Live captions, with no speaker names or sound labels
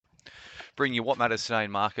Bring you what matters today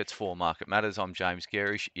in markets for Market Matters. I'm James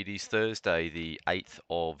Garish. It is Thursday, the 8th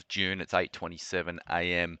of June. It's 8:27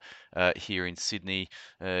 a.m. Here in Sydney.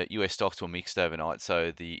 US stocks were mixed overnight,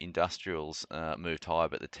 so the industrials moved higher,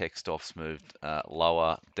 but the tech stocks moved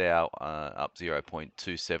lower. Dow up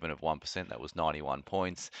 0.27 of 1%. That was 91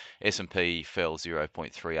 points. S&P fell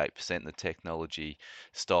 0.38%. The technology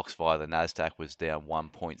stocks via the Nasdaq was down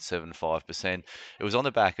 1.75%. It was on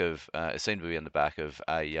the back of, it seemed to be on the back of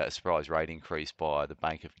a surprise rate increase by the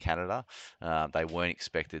Bank of Canada. They weren't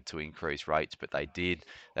expected to increase rates, but they did.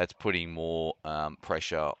 That's putting more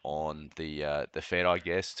pressure on the Fed, I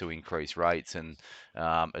guess, to increase rates, and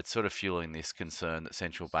it's sort of fueling this concern that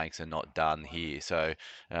central banks are not done here. So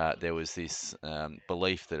there was this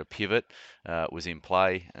belief that a pivot was in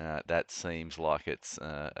play. That seems like it's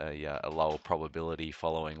a lower probability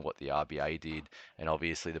following what the RBA did, and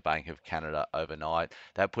obviously the Bank of Canada overnight.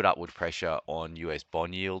 That put upward pressure on US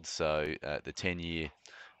bond yields. So the 10-year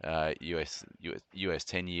US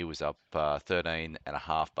 10-year was up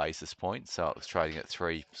 13.5 basis points. So it was trading at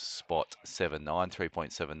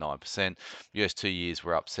 3.79%. US 2 years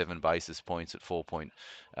were up 7 basis points at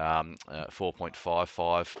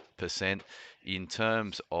 4.55%. In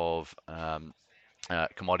terms of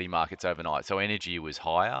commodity markets overnight. So energy was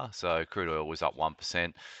higher. So crude oil was up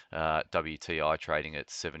 1%. WTI trading at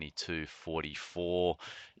 72.44.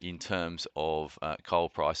 In terms of coal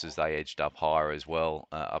prices, they edged up higher as well,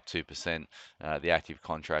 up 2%. The active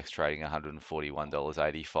contracts trading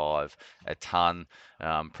 $141.85 a ton.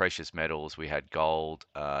 Precious metals, we had gold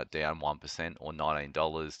down 1% or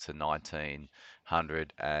 $19 to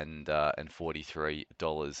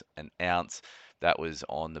 $1,943 an ounce. That was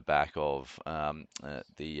on the back of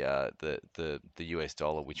the US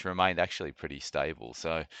dollar, which remained actually pretty stable.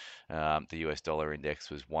 So the US dollar index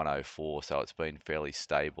was 104, so it's been fairly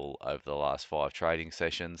stable over the last 5 trading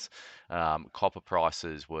sessions. Copper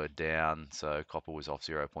prices were down, so copper was off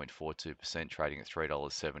 0.42%, trading at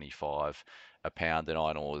 $3.75 a pound, and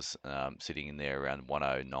iron ore's sitting in there around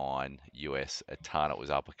 109 US a ton. It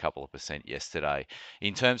was up a couple of percent yesterday.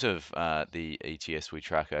 In terms of the ETS we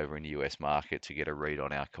track over in the US market to get a read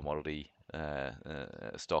on our commodity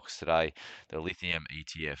stocks today, the lithium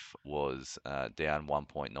ETF was down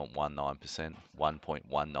 1.19%,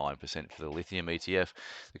 1.19% for the lithium ETF.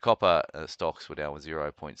 The copper stocks were down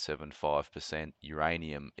 0.75%.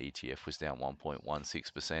 Uranium ETF was down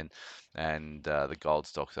 1.16%, and the gold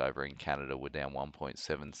stocks over in Canada were down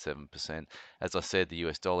 1.77%. As I said, the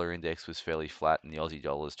US dollar index was fairly flat, and the Aussie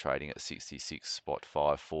dollar is trading at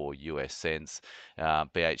 66.54 US cents.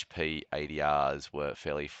 BHP ADRs were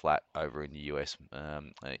fairly flat over in the US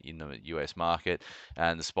market,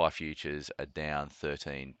 and the SPI futures are down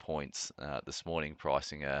 13 points this morning,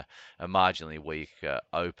 pricing a marginally weak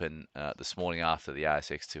open this morning after the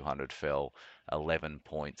ASX 200 fell 11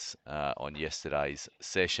 points on yesterday's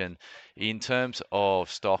session. In terms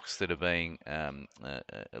of stocks that are being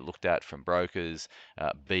looked at from brokers,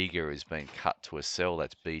 Bega has been cut to a sell.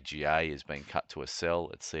 That's BGA has been cut to a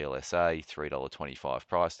sell at CLSA, $3.25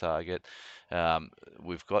 price target.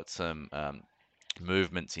 We've got some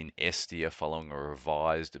movements in Estia following a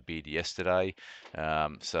revised bid yesterday.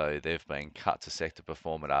 So they've been cut to sector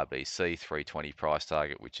perform at RBC, 320 price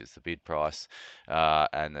target, which is the bid price,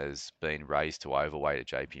 and has been raised to overweight at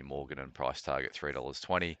JP Morgan and price target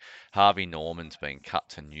 $3.20. Harvey Norman's been cut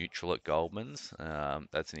to neutral at Goldman's.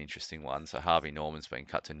 That's an interesting one. So Harvey Norman's been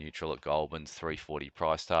cut to neutral at Goldman's, 340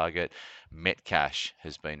 price target. Metcash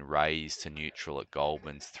has been raised to neutral at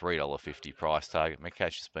Goldman's, $3.50 price target.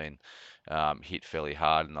 Metcash has been hit fairly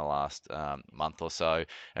hard in the last month or so,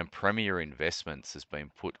 and Premier Investments has been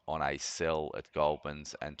put on a sell at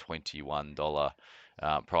Goldman's and $21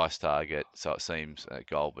 price target. So it seems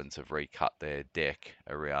Goldman's have recut their deck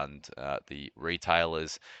around the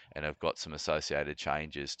retailers and have got some associated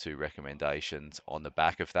changes to recommendations on the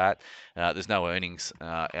back of that. There's no earnings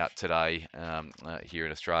out today here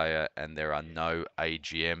in Australia, and there are no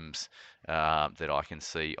AGMs that I can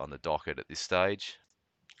see on the docket at this stage.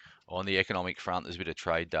 On the economic front, there's a bit of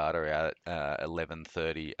trade data out at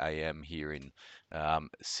 11:30 a.m. here in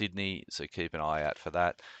Sydney, so keep an eye out for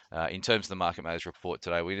that. In terms of the Market Matters report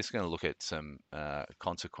today, we're just going to look at some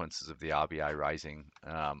consequences of the RBA raising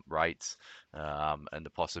rates and the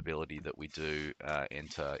possibility that we do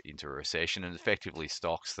enter into a recession, and effectively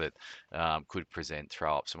stocks that could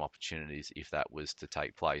throw up some opportunities if that was to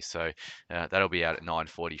take place. So that'll be out at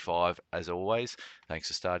 9:45 as always. Thanks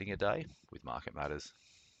for starting your day with Market Matters.